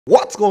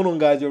What's going on,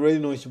 guys? You already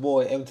know it's your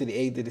boy M to the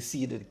A to the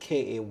C to the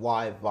KAY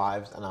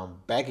vibes, and I'm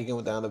back again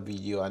with another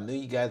video. I know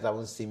you guys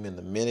haven't seen me in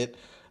a minute.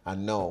 I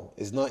know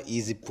it's not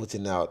easy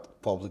putting out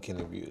public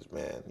interviews,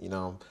 man.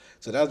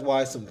 So that's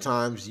why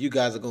sometimes you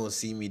guys are gonna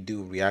see me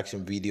do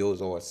reaction videos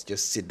or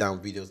just sit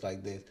down videos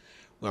like this,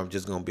 where I'm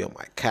just gonna be on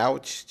my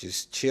couch,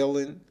 just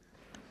chilling.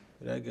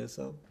 Did I get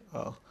some?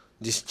 Oh,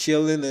 just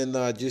chilling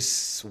and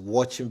just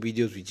watching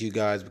videos with you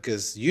guys,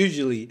 because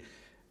usually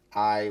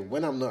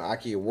when I'm not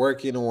actually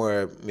working,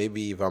 or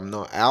maybe if I'm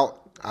not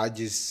out,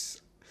 sometimes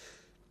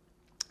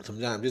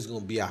I'm just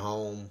gonna be at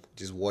home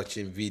just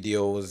watching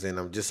videos, and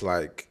I just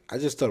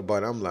thought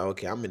about it. I'm like,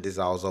 okay, I'm in this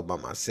house all by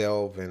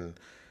myself, and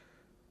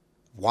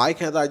why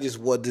can't I just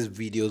watch these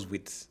videos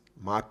with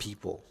my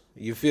people?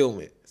 You feel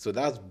me? So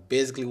that's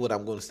basically what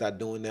I'm gonna start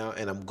doing now,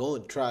 and I'm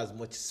gonna try as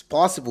much as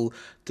possible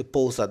to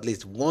post at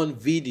least one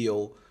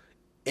video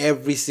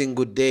every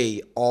single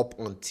day up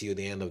until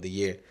the end of the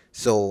year.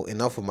 So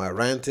enough of my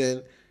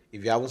ranting.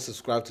 If you haven't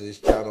subscribed to this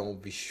channel,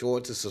 be sure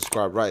to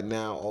subscribe right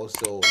now.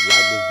 Also like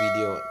this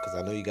video, because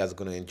I know you guys are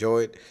gonna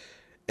enjoy it.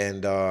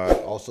 And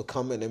also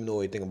comment, let me know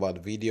what you think about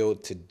the video.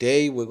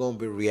 Today we're gonna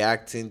be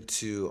reacting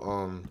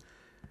to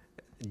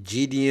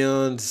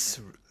Jidion's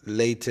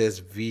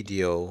latest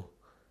video,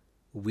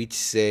 which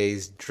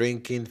says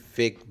drinking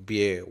fake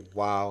beer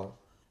while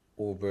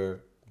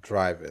Uber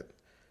driving.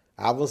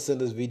 I haven't seen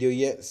this video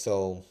yet,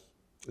 so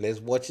let's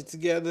watch it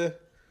together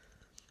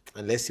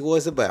and let's see what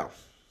it's about.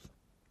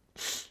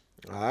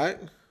 All right,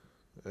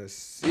 let's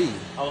see.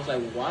 I was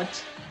like,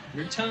 what?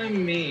 You're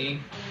telling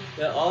me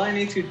that all I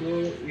need to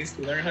do is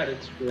to learn how to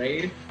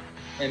trade,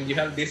 and you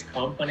have this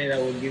company that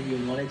will give you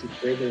money to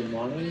trade their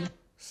money?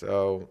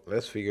 So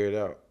let's figure it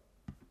out.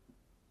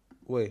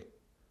 Wait,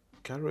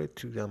 can I already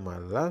took down my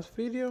last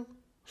video?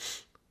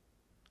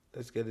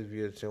 Let's get this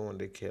video to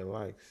 100K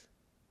likes.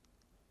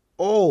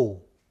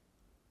 Oh.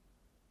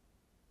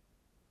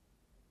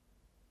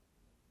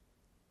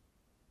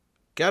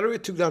 Gary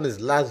took down his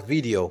last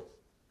video.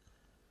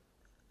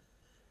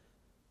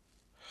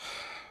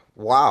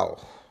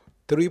 Wow.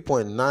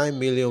 3.9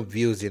 million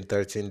views in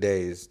 13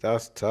 days.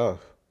 That's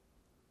tough.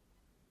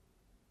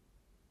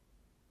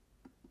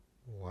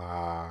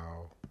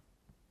 Wow.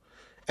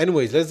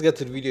 Anyways, let's get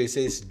to the video. It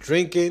says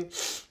drinking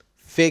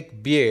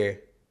fake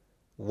beer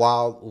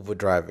while Uber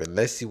driving.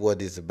 Let's see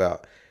what it's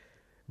about.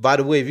 By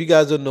the way, if you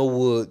guys don't know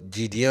what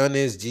Jidion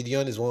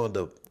is one of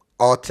the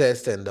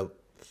artists and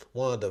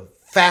one of the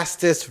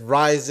fastest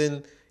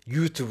rising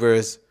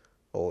YouTubers.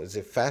 Or is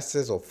it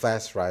fastest or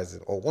fast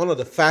rising? Or one of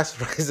the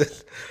fast rising.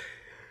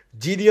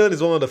 Jidion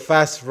is one of the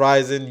fast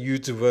rising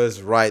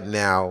YouTubers right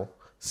now.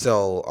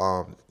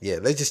 So yeah,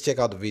 let's just check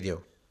out the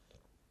video.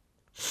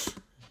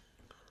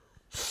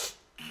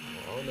 I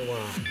don't know why.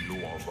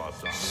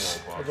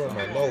 I broke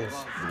my nose.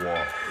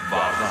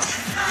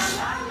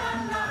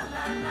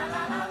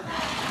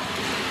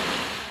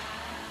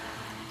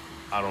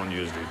 I don't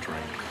usually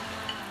drink,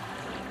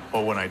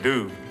 but when I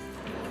do,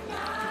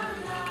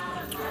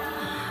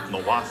 no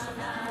wasa.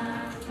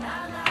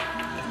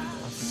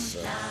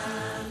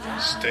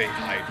 Stay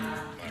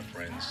hydrated, my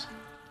friends.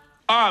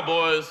 All right,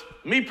 boys.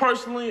 Me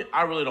personally,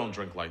 I really don't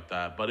drink like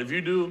that. But if you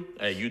do,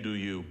 hey, you do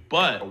you.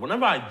 But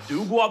whenever I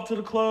do go up to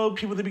the club,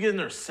 people, they be getting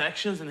their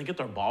sections and they get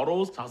their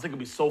bottles. So I was thinking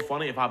it'd be so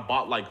funny if I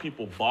bought like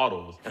people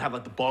bottles and have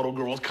like the bottle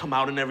girls come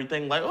out and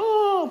everything, like,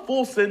 oh,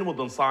 full send with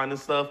them sign and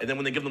stuff. And then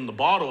when they give them the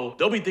bottle,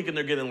 they'll be thinking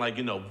they're getting like,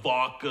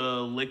 vodka,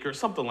 liquor,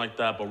 something like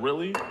that. But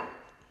really,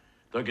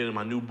 they're getting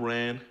my new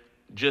brand,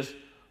 just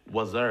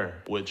Wasser,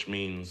 which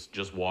means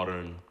just water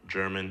in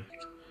German.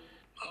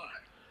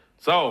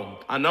 So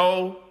I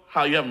know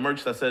how you have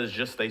merch that says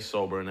just stay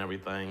sober and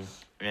everything,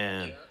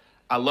 and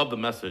I love the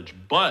message,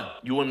 but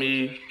you and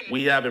me,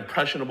 we have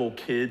impressionable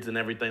kids and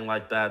everything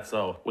like that,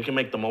 so we can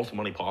make the most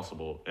money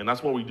possible, and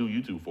that's what we do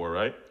YouTube for,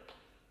 right?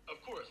 Of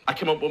course. I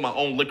came up with my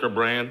own liquor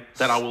brand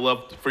that I would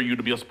love for you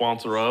to be a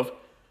sponsor of,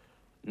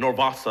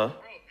 Norvasa. Bro, is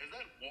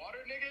that water,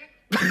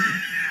 nigga?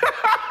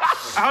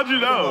 How'd you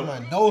know? My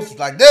nose is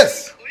like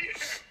this.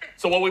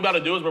 So what we about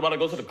to do is we're about to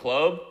go to the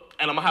club,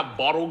 and I'm gonna have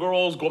bottle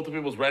girls go up to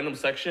people's random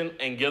section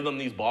and give them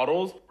these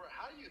bottles. Bro,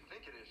 how do you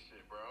think of this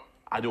shit, bro?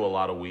 I do a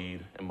lot of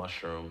weed and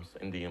mushrooms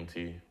and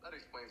DMT. That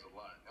explains a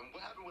lot. And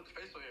what happened with the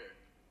facial hair?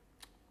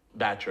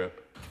 Bad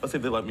trip. Let's see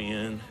if they let me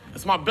in.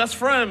 It's my best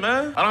friend,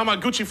 man. I don't have my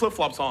Gucci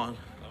flip-flops on.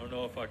 I don't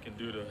know if I can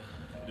do the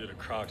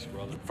Crocs,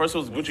 brother. First it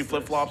was Gucci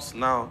flip-flops.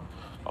 Now,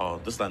 oh,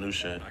 this is that new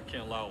shit. I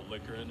can't allow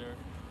liquor in there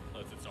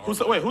unless it's Who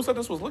said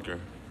this was liquor?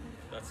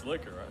 That's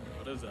liquor, right?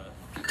 What is that?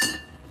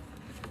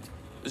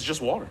 It's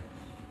just water.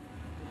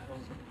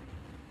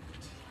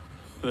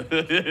 Oh,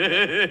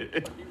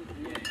 okay,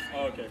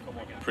 come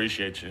on.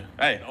 Appreciate you.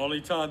 Hey,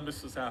 Only time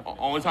this is happening.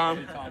 only time?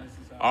 Only time this is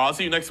happening. I'll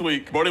see you next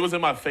week. Brody was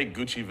in my fake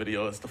Gucci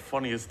video. It's the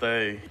funniest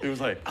day. He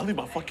was like, I leave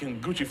my fucking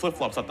Gucci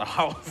flip-flops at the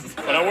house.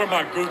 But I wear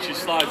my Gucci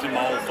slides in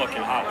my own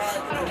fucking house.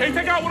 Can you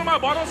take out one of my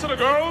bottles to the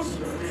girls?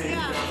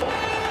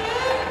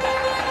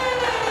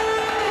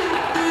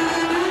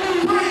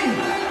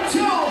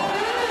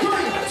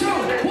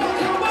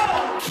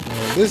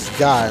 This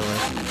guy,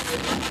 man.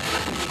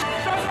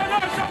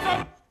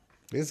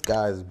 This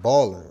guy is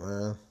balling,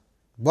 man.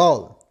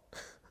 Balling.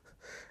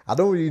 I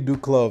don't really do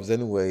clubs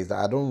anyways.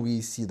 I don't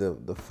really see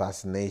the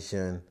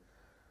fascination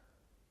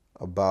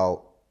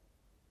about,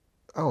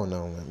 I don't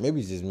know, man.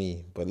 Maybe it's just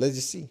me, but let's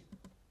just see.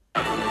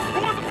 Who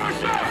wants the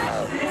first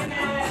shot?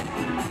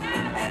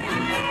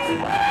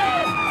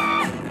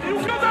 You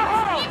got that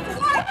home!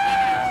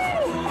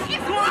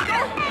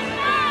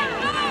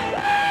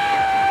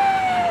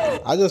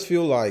 I just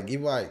feel like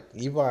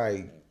if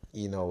I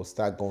you know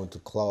start going to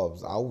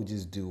clubs, I would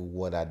just do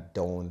what I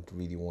don't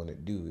really want to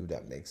do, if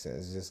that makes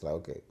sense. It's just like,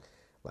 okay,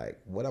 like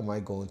what am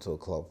I going to a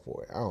club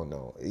for? I don't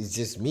know. It's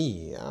just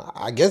me.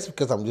 I guess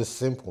because I'm just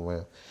simple,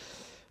 man.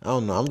 I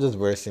don't know. I'm just a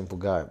very simple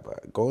guy,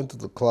 but going to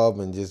the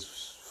club and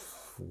just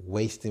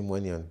wasting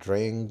money on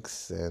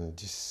drinks and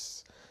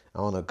just, I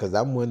don't know, because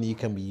that money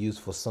can be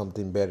used for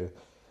something better.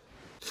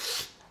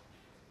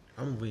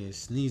 I'm really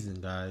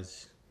sneezing,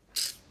 guys.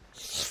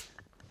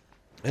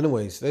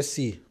 Anyways, let's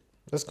see.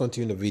 Let's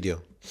continue the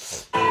video.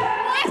 That's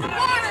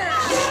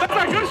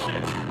not good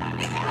shit!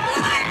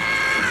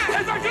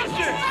 That's not good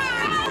shit!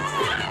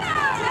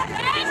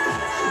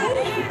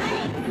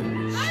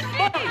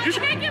 You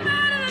should take him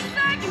out of the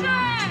section!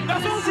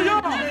 That's all for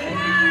y'all!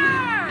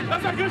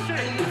 That's not good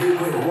shit!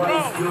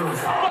 Bro,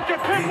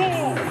 fucking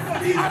pitbull!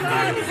 I'm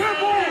not a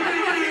pitbull!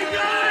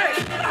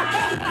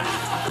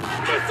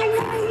 Mr.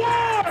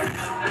 Worldwide!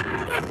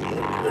 Mr.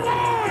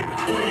 Worldwide!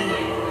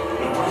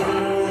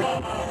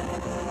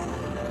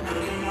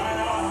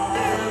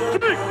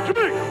 Jimmy!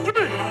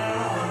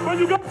 Man,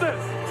 you got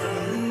this!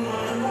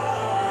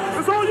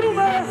 It's all you,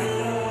 man!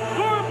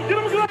 Go on, get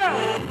him a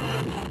glass!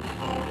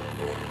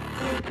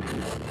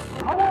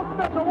 I want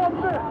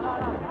this!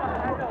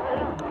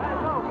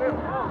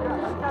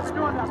 Do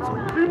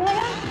you want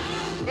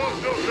one? No,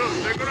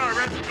 they're gonna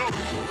arrest you,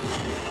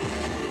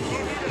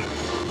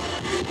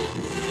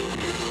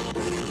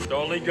 The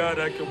only guy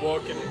that can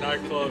walk in a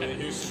nightclub in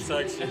Houston,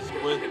 Texas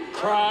with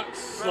Crocs,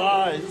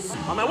 slides.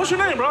 Oh, man, what's your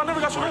name, bro? I never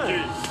got your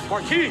name.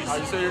 Marquise. How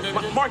you say your name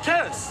again?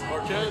 Marquez.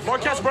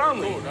 Marquez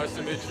Brownlee. Cool, nice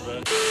to meet you,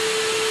 man.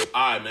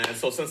 Alright, man,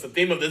 so since the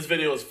theme of this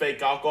video is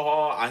fake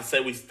alcohol, I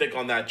say we stick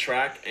on that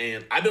track.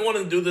 And I've been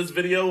wanting to do this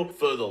video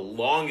for the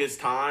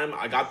longest time.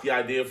 I got the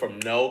idea from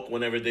Nelk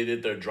whenever they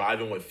did their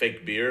driving with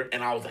fake beer.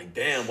 And I was like,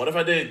 damn, what if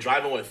I did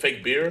driving with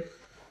fake beer?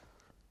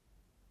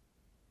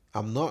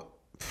 I'm not,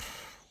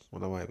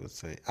 what am I even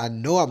saying? I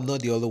know I'm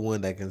not the only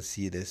one that can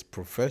see this.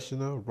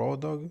 Professional raw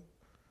dog?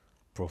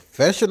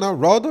 Professional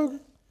raw dog?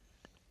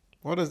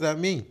 What does that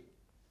mean?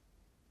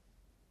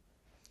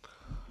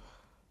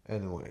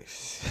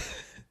 Anyways.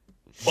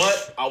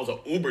 But I was an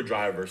Uber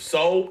driver,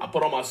 so I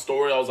put on my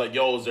story, I was like,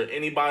 yo, is there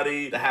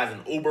anybody that has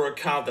an Uber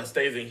account that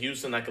stays in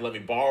Houston that can let me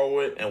borrow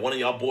it? And one of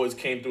y'all boys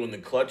came through in the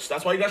clutch.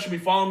 That's why you guys should be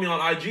following me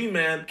on IG,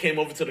 man. Came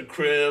over to the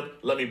crib,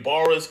 let me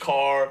borrow his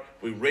car.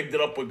 We rigged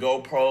it up with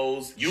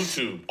GoPros.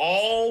 YouTube.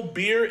 All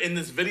beer in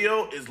this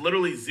video is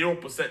literally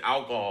 0%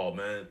 alcohol,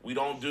 man. We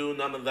don't do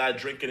none of that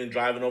drinking and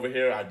driving over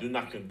here. I do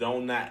not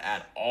condone that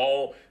at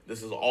all.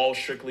 This is all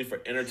strictly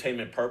for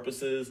entertainment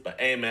purposes. But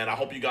hey, man, I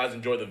hope you guys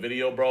enjoyed the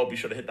video, bro. Be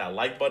sure to hit that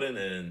like button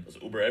and let's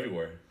Uber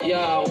everywhere.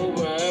 Yeah,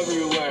 Uber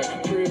everywhere.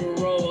 3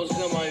 rolls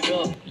in my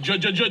bill.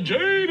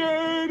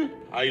 Jaden!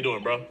 How you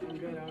doing, bro? I'm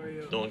good, how are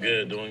you? Doing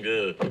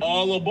good.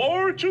 All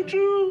aboard,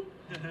 choo-choo.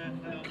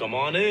 Come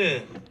on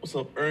in. What's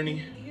up,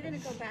 Ernie? You're gonna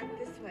go back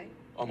this way.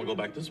 I'm gonna go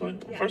back this way.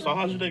 Yeah. First off,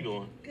 how's your day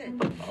going?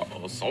 Good.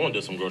 Oh, someone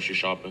did some grocery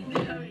shopping.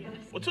 Oh, yes.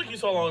 What took you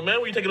so long,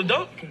 man? Were you taking a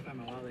dump? Couldn't find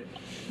my wallet.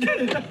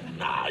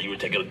 Nah, you were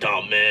taking a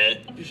dump, man.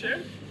 You sure?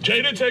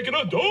 Jaden taking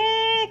a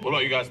dump. What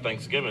about you guys'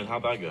 Thanksgiving?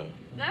 How'd that go?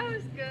 That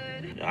was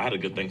good. Yeah, I had a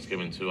good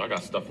Thanksgiving, too. I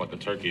got stuffed like a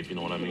turkey, if you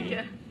know what I mean.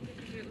 Yeah. Did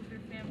you with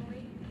your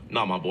family?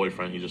 Not my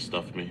boyfriend. He just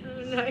stuffed me.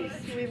 Oh, nice.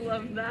 We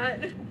love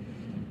that.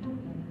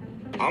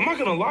 I'm not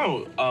gonna lie.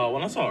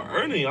 When I saw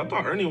Ernie, I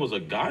thought Ernie was a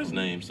guy's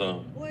name,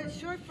 so. Well, it's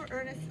short for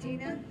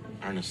Ernestina.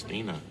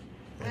 Ernestina.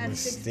 I had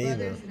 6 Ernestina.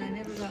 brothers and I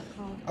never got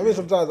called. I mean,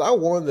 sometimes I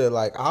wonder,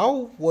 like,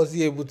 how was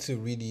he able to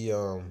really,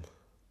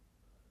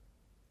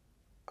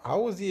 how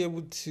was he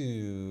able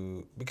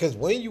to, because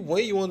when you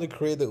want to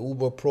create the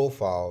Uber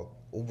profile,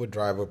 Uber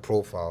driver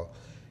profile,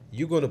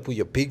 you're going to put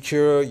your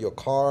picture, your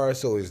car,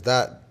 so is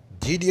that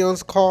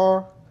Jidion's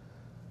car?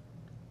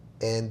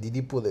 And did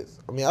he put it,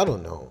 I mean, I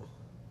don't know.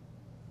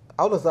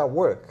 How does that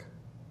work?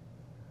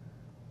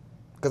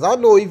 Because I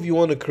know if you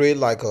want to create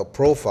like a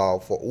profile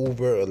for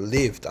Uber or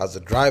Lyft as a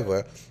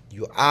driver,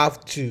 you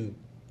have to,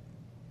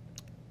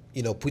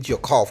 you know, put your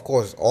car, of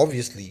course,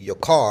 obviously your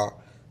car,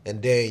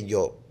 and then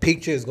your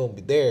picture is going to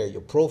be there,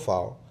 your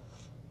profile.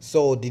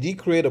 So did he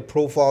create a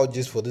profile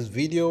just for this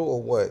video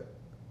or what?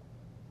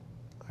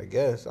 I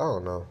guess. I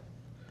don't know.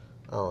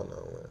 Man.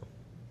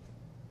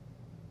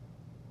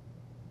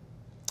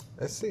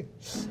 Let's see.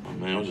 Oh,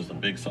 man, it was just a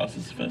big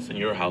sausage fest in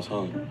your house,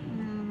 huh?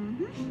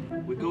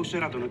 We go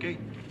Sheraton, okay?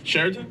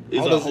 Sheraton? Is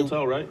How that a does it-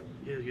 hotel, right?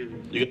 Yeah. You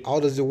get How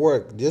does it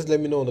work? Just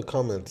let me know in the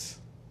comments.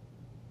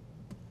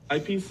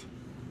 eyepiece?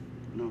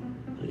 No.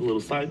 A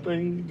little side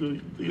thing? Do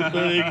your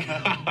thing?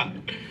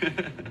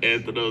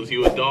 Anthony's,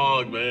 you a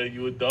dog, man.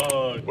 You a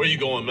dog. Where you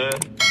going, man?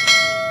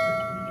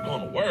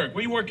 going to work.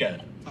 Where you work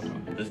at?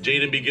 Does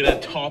Jaden be getting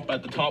top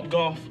at the Top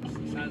Golf?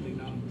 Sadly,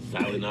 no.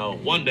 Sadly, no.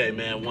 One day,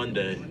 man. One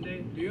day. One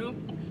day, you?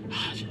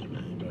 Shit,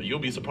 man, bro. You'll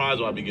be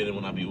surprised what I be getting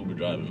when I be Uber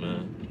driving,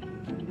 man.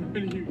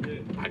 What do you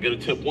get? I get a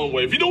tip one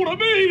way, if you know what I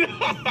mean.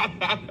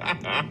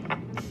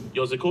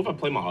 Yo, is it cool if I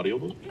play my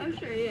audiobook? Oh,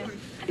 sure, yeah.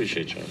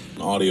 Appreciate y'all.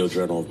 An audio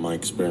journal of my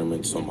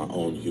experiments on my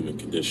own human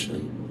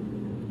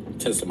condition. I'm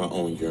testing my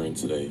own urine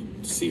today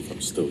to see if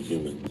I'm still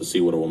human, to see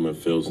what a woman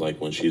feels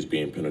like when she's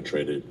being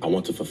penetrated. I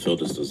want to fulfill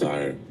this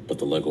desire, but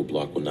the Lego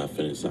block will not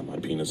fit inside my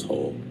penis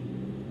hole.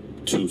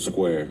 Too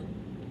square.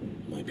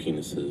 My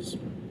penis is.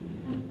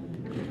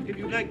 If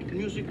you like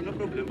music, no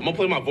problem. I'm gonna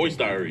play my voice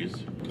diaries.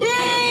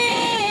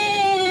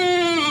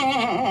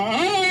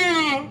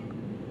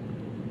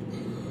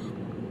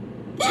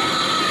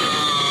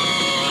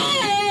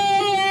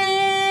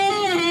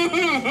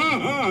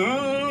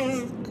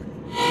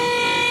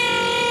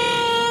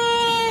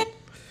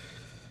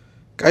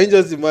 Can you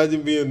just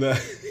imagine being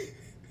that?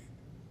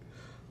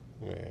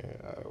 Man,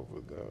 I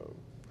would go.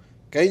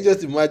 Can you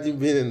just imagine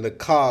being in the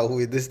car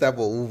with this type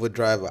of Uber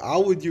driver?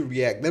 How would you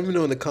react? Let me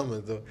know in the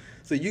comments though.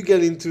 So you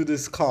get into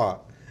this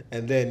car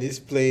and then it's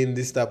playing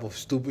this type of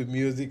stupid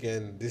music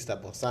and this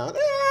type of sound.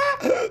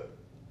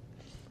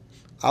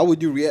 How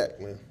would you react,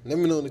 man? Let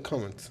me know in the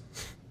comments.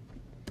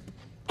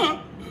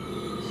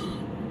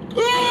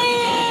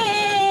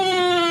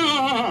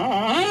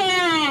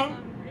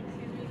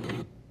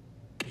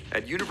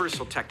 At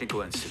Universal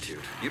Technical Institute,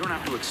 you don't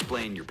have to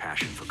explain your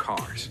passion for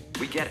cars.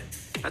 We get it.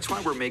 That's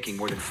why we're making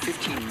more than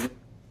 15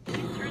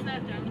 Turn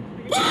that down.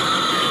 What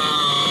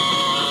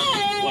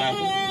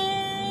happened?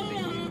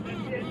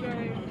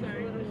 Sorry.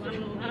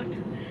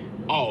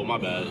 Oh, my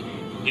bad.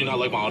 Do you not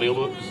like my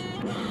audiobooks?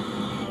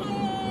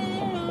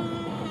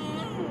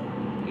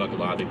 I'm not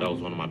gonna lie, I think that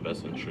was one of my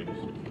best entries.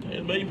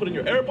 Hey, man, you putting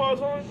your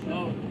AirPods on?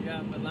 Oh,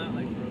 yeah, but not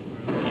like bro.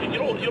 You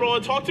don't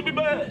want to talk to me,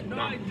 man? No,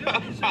 I do.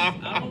 It's just,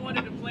 I don't want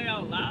it to play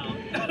out loud.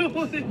 I don't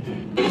want it.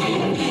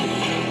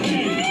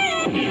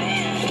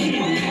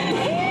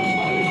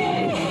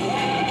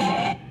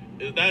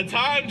 It's that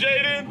time,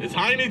 Jaden. It's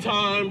Heine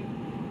time.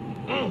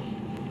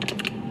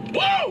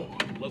 Whoa!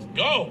 Let's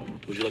go.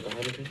 Would you like a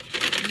Heineken?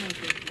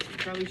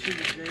 Probably should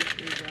have drank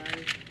and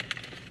drive.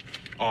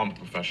 Oh, I'm a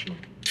professional.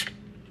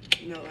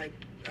 No, like,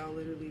 I'll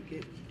literally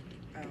get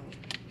out.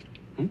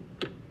 Hmm?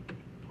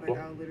 Like, What?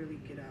 I'll literally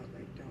get out.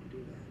 Like, don't do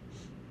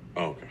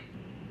that. Oh, okay.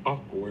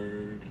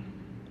 Awkward.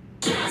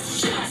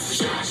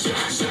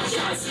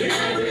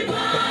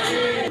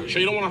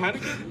 Sure you don't want a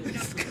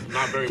Heineken?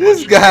 Not very This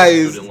much. guy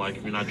You is. didn't like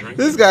if you're not drinking.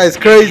 This guy is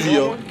crazy, You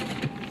yo. want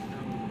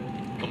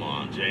one? Come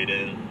on,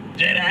 Jaden.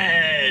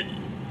 Jaden!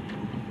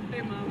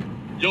 Hey,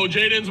 Mom. Yo,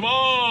 Jaden's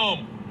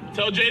mom!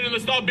 Tell Jaden to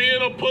stop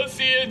being a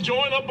pussy and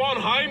join up on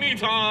Heine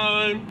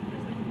time!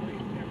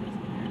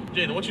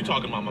 Jaden, what you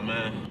talking about, my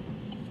man?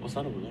 What's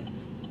that over there?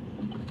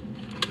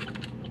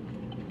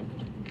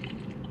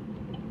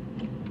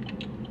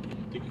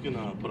 Think you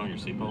can put on your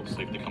seatbelt?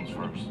 Safety comes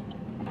first.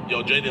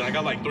 Yo, Jaden, I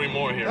got like 3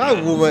 more here.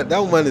 That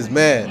woman is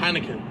mad.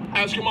 Heineken.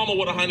 Ask your mama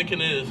what a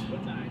Heineken is.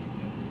 What's that?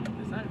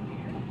 Is that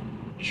beer?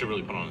 You should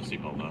really put on a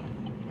seatbelt, though. I'd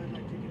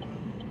like to get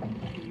out.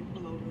 Can you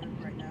pull over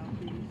right now,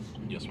 please?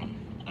 Yes, ma'am.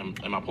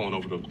 Am I pulling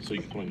over so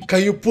you can pull in?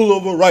 Can you pull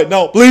over right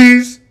now,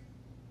 please?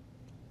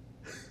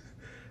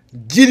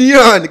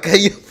 Jidion, can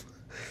you?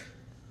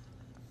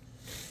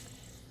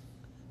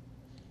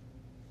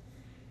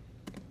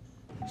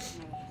 No, sorry,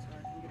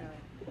 I can get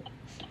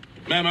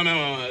out. Man.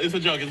 It's a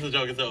joke.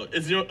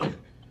 It's your...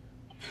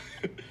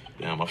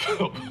 Damn, I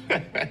fell.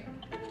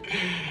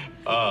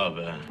 Oh,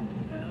 man.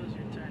 That was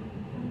your turn.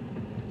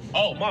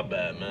 Oh, my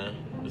bad, man.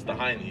 It's the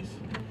Heinies.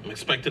 I'm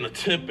expecting a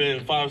tip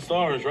in 5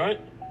 stars,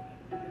 right?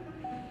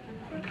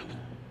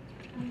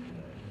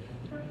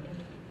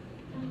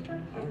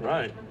 All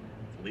right.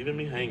 Leaving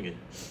me hanging.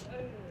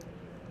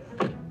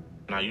 And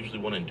I usually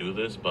wouldn't do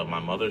this, but my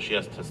mother, she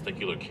has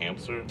testicular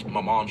cancer.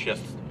 My mom, she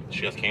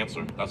has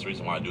cancer. That's the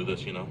reason why I do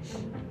this, you know?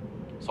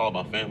 It's all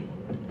about family.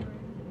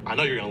 I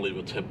know you're gonna leave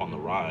a tip on the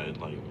ride,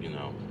 like, you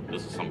know,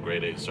 this is some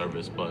grade A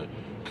service, but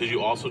could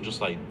you also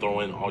just like throw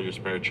in all your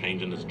spare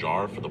change in this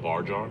jar for the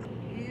bar jar?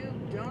 You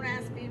don't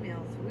ask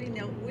females. We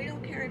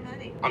don't carry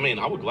money. I mean,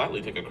 I would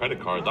gladly take a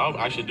credit card. That would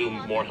actually do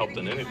more help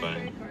than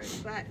anything.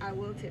 But I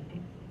will tip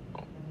you.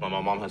 But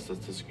my mom has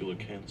testicular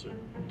cancer.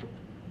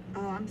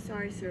 Oh, I'm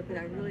sorry, sir, but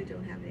I really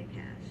don't have any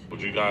cash.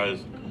 Would you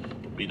guys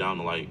be down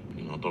to like,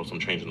 you know, throw some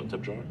change in the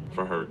tip jar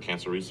for her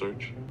cancer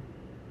research?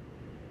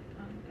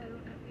 I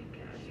don't have any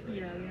cash.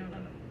 Yeah, I don't have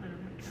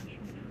cash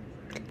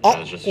right now.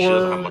 Oh, Yeah, she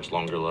doesn't have much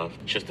longer left.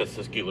 She has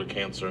testicular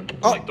cancer. In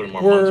like 3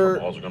 more months, her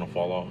balls are gonna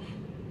fall off.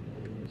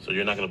 So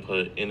you're not gonna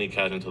put any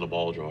cash into the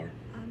ball jar.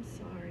 I'm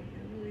sorry.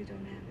 I really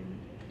don't have any.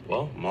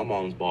 Well, my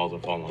mom's balls are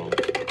falling off.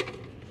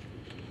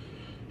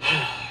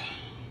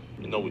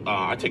 You know,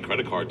 I take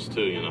credit cards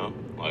too, you know?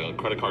 Like, a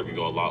credit card can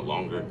go a lot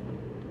longer.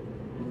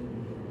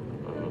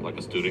 Like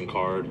a student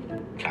card,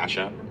 Cash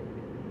App,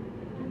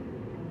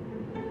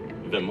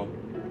 Venmo.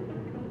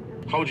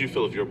 How would you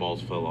feel if your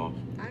balls fell off?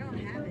 I don't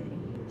have any.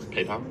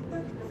 PayPal?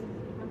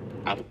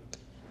 Apple?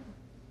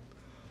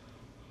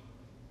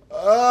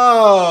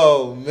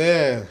 Oh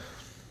man.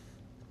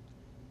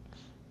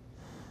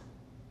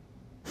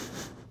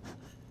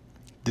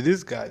 Did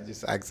this guy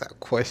just ask that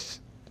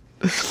question?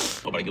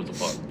 Nobody gives a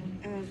fuck.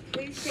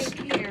 Please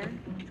take care.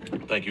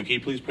 Thank you. Can you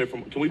please pray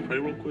for? Can we pray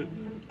real quick?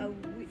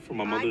 For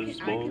my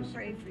mother's I balls. can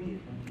pray for you.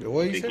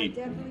 What you Okay, said?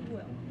 Definitely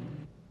will.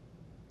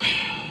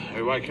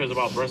 Everybody cares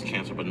about breast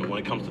cancer, but when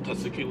it comes to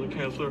testicular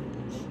cancer,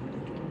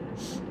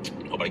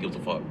 nobody gives a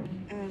fuck.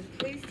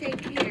 Please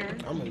take care.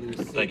 I'm gonna lose.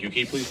 Thank you. Can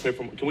you please pray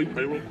for? Can we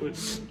pray real quick?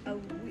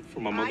 For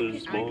my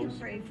mother's I balls. can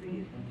pray for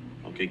you.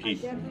 Okay, I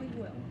Keith. definitely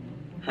will.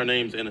 Her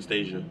name's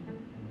Anastasia.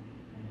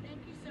 Thank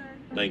you, sir.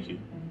 Thank you.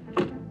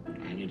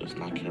 Annie does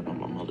not care about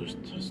my mother's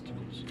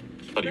testicles.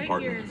 Study Right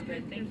partner. here is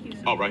good. Thank you.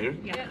 Oh, right here?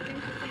 Yeah.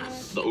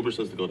 The Uber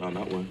says to go down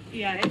that way.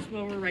 Yeah, it's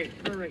well, we're right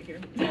here.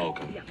 Oh,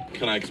 okay. Yeah.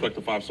 Can I expect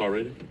a 5-star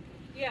rating?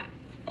 Yeah.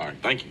 All right,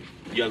 thank you.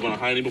 You guys want to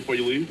hide any before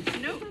you leave?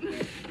 Nope.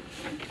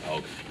 Oh,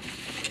 okay.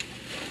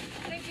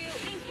 Thank you.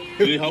 Thank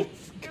you. You need help?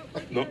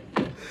 No.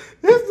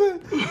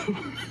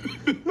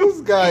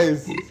 This guy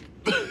is a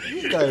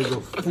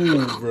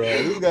fool, bro.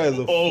 This guy is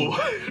a fool. Oh,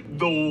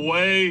 the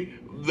way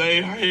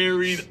they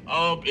hurried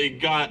up and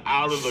got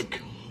out of the car.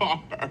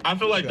 I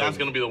feel like that's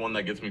gonna be the one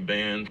that gets me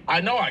banned.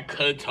 I know I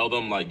could tell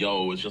them like,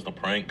 yo, it's just a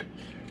prank.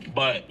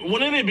 But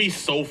wouldn't it be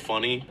so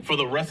funny for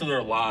the rest of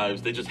their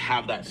lives, they just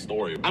have that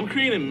story? I'm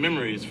creating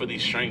memories for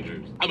these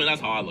strangers. I mean, that's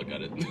how I look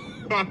at it.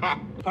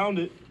 Found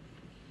it.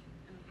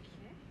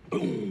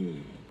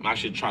 Boom. I'm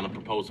actually trying to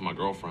propose to my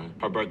girlfriend.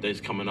 Her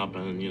birthday's coming up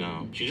and, you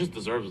know, she just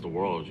deserves the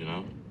world, you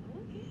know?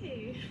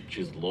 Okay.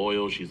 She's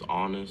loyal, she's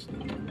honest.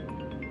 That's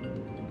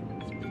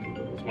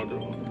my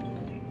girl.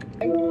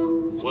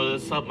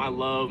 What's up, my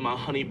love, my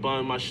honey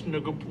bun, my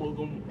snuggle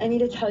plugum? I need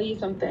to tell you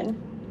something.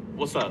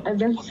 What's up? I've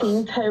been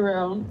seeing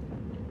Tyrone.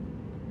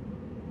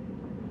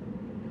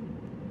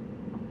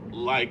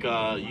 Like,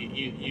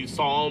 you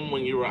saw him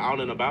when you were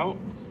out and about?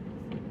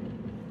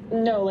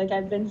 No, like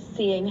I've been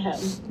seeing him.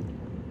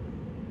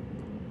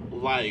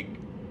 Like,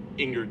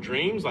 in your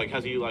dreams? Like,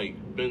 has he, like,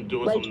 been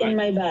doing Like some in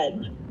my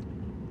bed.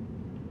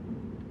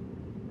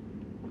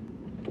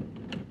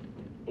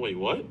 Wait,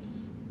 what?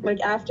 Like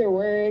after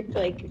work,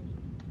 like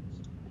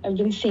I've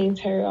been seeing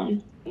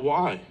Tyrone.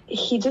 Why?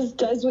 He just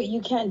does what you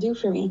can't do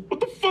for me. What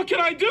the fuck can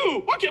I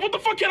do? What the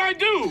fuck can I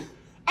do?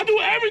 I do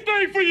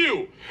everything for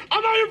you.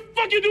 I'm out here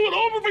fucking doing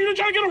over for you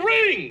to try to get a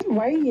ring.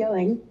 Why are you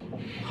yelling?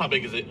 How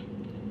big is it?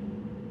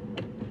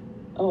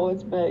 Oh,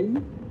 it's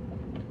big.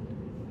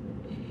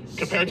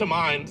 Compared to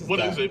mine, what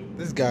is it?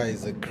 This guy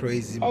is a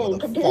crazy Oh,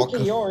 compared to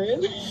motherfucker.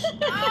 yours.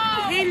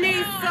 He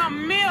needs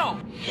some milk.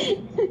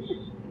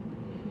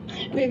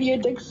 Maybe your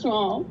dick's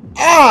small.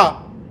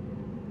 Ah!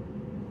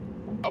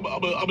 I'm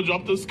gonna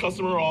drop this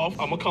customer off.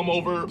 I'm gonna come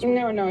over.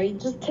 No, you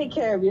just take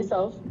care of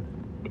yourself.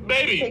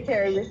 Baby! Take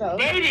care of yourself.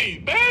 Baby!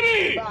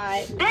 Baby!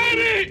 Bye.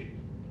 Baby!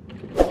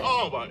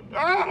 Oh my.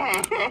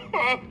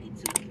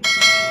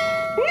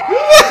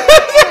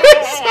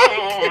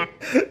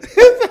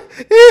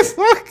 He's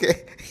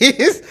okay.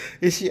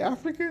 Is she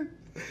African?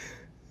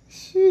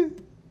 Shit.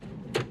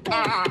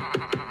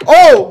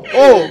 Oh!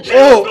 She's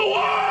the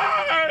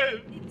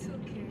one! It's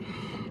okay.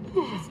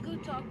 Just go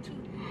talk to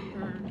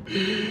her.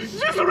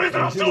 She's the reason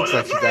I'm She doing looks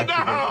like this she's right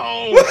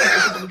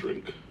African. now!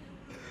 Drink.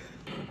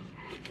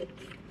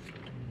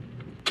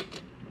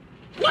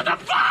 What the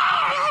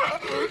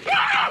fuck?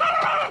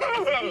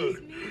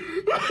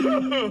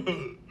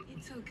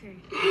 It's okay.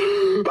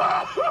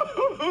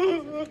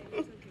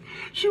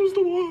 She was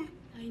the one.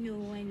 I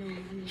know.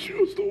 She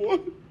was the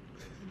one.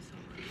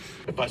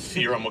 If I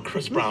see her, I'm a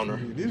Chris Browner.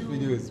 This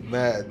video is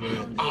mad,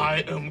 man.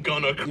 I am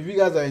gonna. If you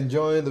guys are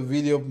enjoying the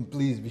video,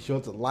 please be sure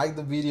to like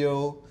the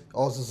video.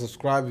 Also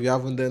subscribe if you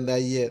haven't done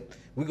that yet.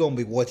 We're gonna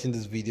be watching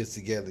these videos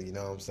together, you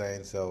know what I'm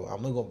saying? So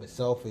I'm not gonna be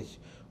selfish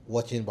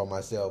watching by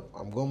myself.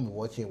 I'm gonna be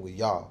watching with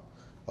y'all.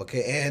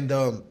 Okay, and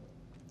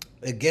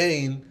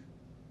again,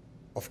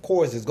 of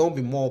course, there's gonna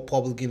be more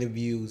public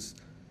interviews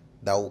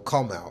that will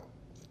come out.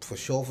 For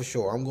sure.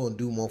 I'm gonna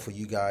do more for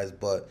you guys,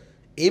 but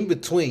in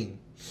between,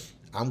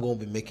 I'm gonna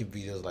be making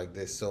videos like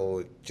this.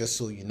 So just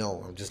so you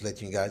know, I'm just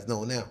letting you guys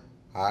know now.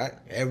 Alright?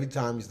 Every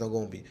time it's not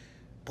gonna be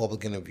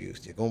public interviews.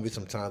 There's gonna be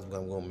some times when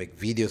I'm gonna make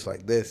videos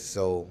like this.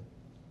 So,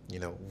 you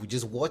know, we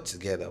just watch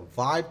together,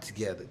 vibe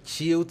together,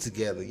 chill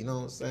together, you know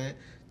what I'm saying?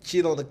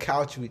 Chill on the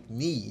couch with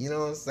me, you know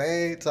what I'm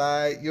saying?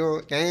 Tight, you know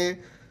what I'm saying?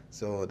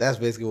 So that's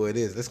basically what it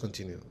is. Let's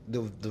continue.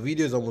 The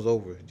video is almost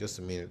over. Just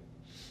a minute.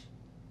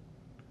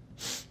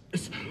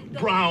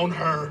 Brown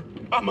her.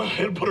 I'm gonna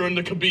head put her in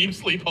the Khabib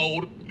sleep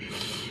hold.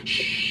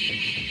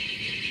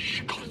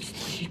 Shh. Go to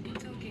sleep.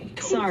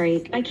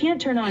 Sorry, I can't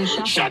turn on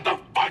shuffle. Shut the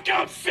fuck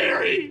up,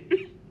 Siri!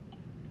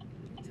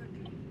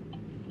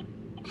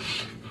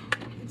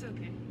 It's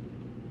okay.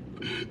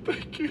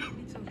 Thank you.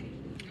 It's okay.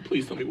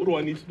 Please tell me, what do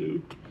I need to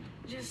do?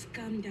 Just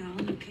calm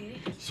down,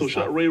 okay? So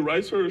should I Ray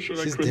Rice her or should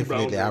I She's Chris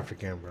Brown definitely her?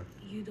 African, bro.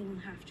 You don't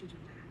have to do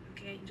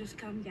that, okay? Just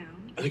calm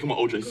down. I think I'm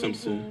O.J. Go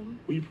Simpson. home.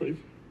 Will you pray?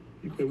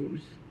 You pray with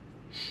me?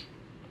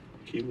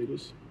 Can you lead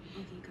us?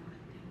 Okay, God,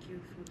 thank you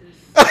for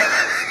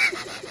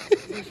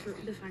this. just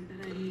for the fact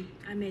that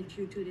I met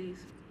you 2 days.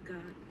 God,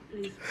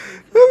 please.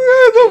 This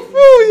guy's a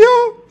fool, yo.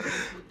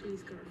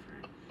 Please,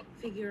 girlfriend,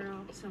 figure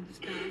out some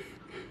stuff.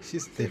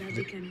 She's so that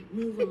you can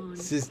move on.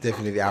 She's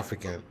definitely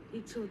African.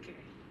 It's okay.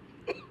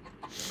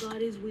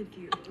 God is with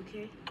you,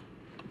 okay?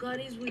 God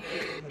is with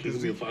you.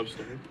 Gives me a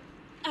 5-star.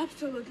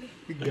 Absolutely.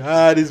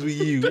 God is with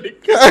you.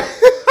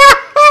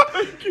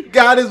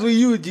 God is with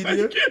you,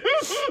 Jidion.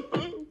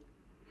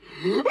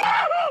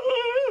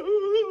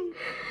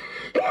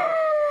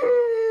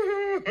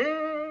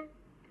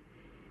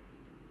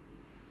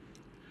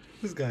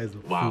 This guy's a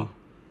fool.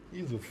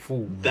 He's a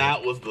fool, man.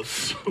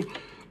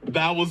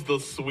 That was the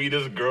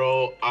sweetest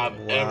girl I've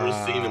ever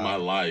seen in my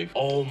life.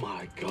 Oh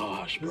my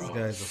gosh, bro. This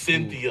guy's a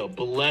Cynthia,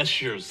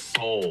 bless your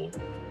soul.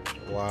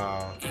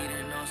 Wow.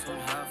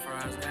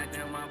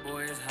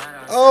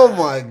 Oh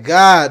my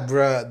God,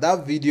 bro.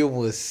 That video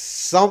was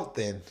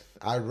something.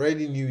 I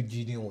already knew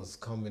Jidion was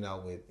coming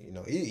out with, you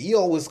know, he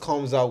always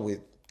comes out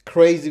with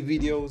crazy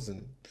videos,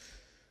 and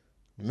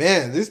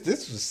man, this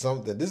was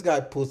something. This guy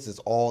puts this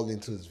all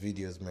into his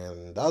videos, man.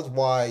 And that's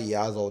why he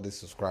has all these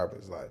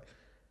subscribers. Like,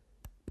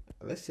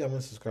 let's see how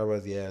many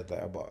subscribers he has.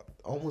 Like about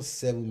almost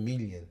 7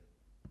 million.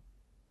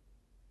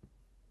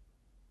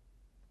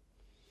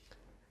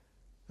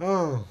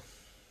 Oh.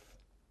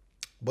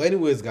 But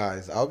anyways,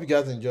 guys, I hope you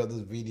guys enjoyed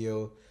this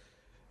video.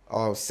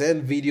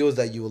 Send videos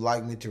that you would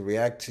like me to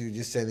react to.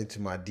 Just send it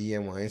to my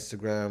DM on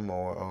Instagram,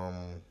 or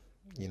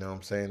you know what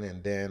I'm saying,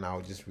 and then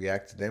I'll just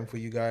react to them for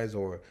you guys.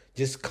 Or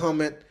just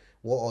comment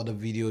what other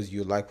videos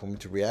you'd like for me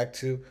to react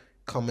to.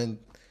 Put them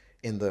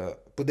in the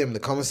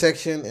comment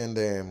section, and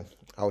then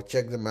I'll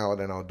check them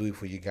out and I'll do it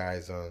for you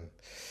guys.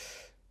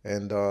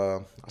 And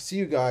I'll see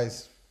you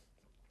guys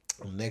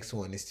on the next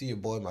one. It's still your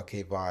boy, my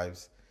K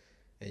Vibes,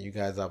 and you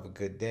guys have a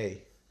good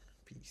day.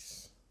 Peace.